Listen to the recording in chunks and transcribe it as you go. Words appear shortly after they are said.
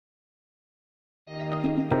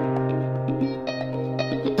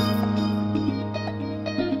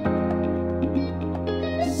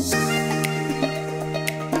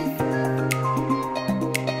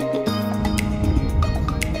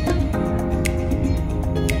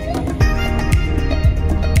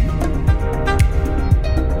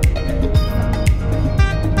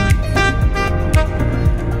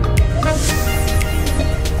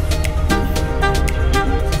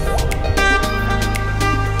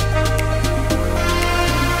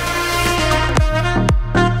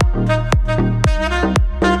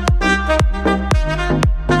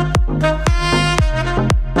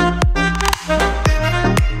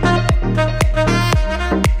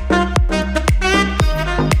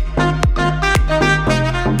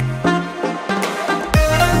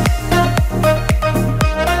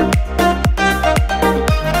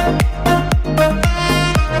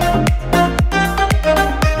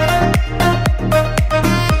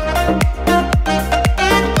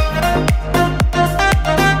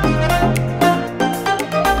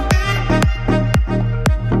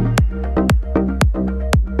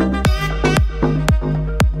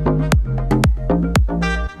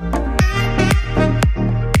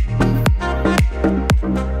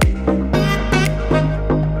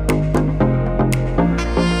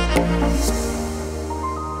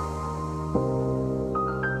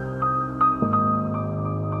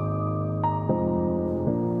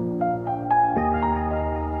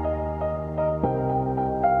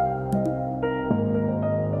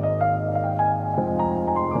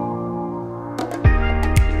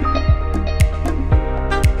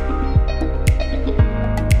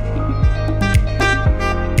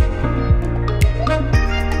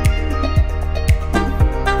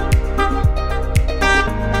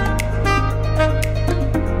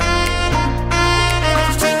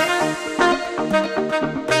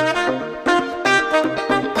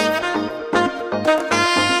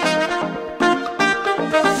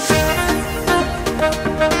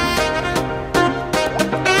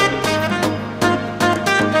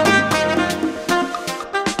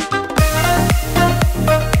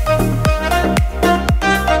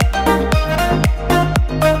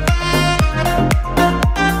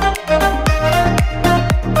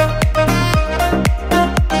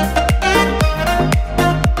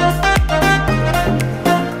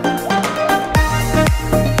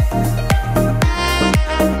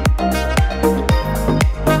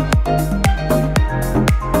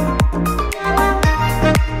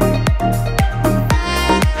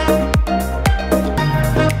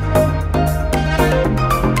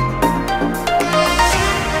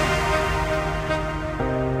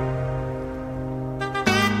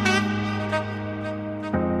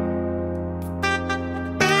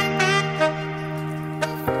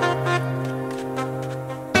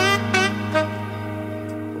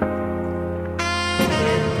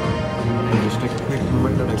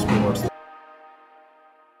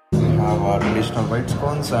Our traditional white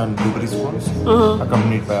scones and blueberry scones,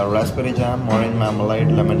 accompanied by our raspberry jam, orange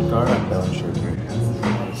marmalade, lemon curd, and Devonshire cream.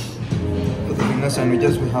 For the finger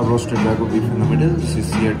sandwiches, we have roasted ragu beef in the middle,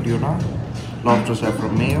 seared tuna, lobster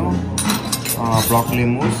saffron mayo, broccoli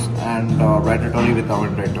mousse, and ratatouille with our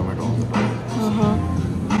dried tomato on the top.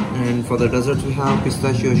 And for the desserts, we have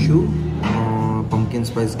pistachio choux, pumpkin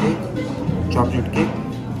spice cake, chocolate cake,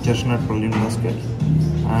 chestnut praline biscuit,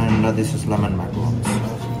 and this is lemon macarons.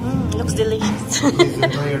 Looks delicious. Please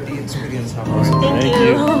enjoy your tea experience. Thank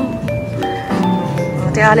you.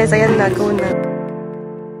 Ate Alice, ayan na, go na.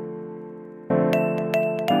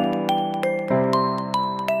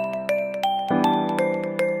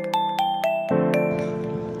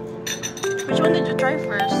 Which one did you try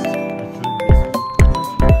first?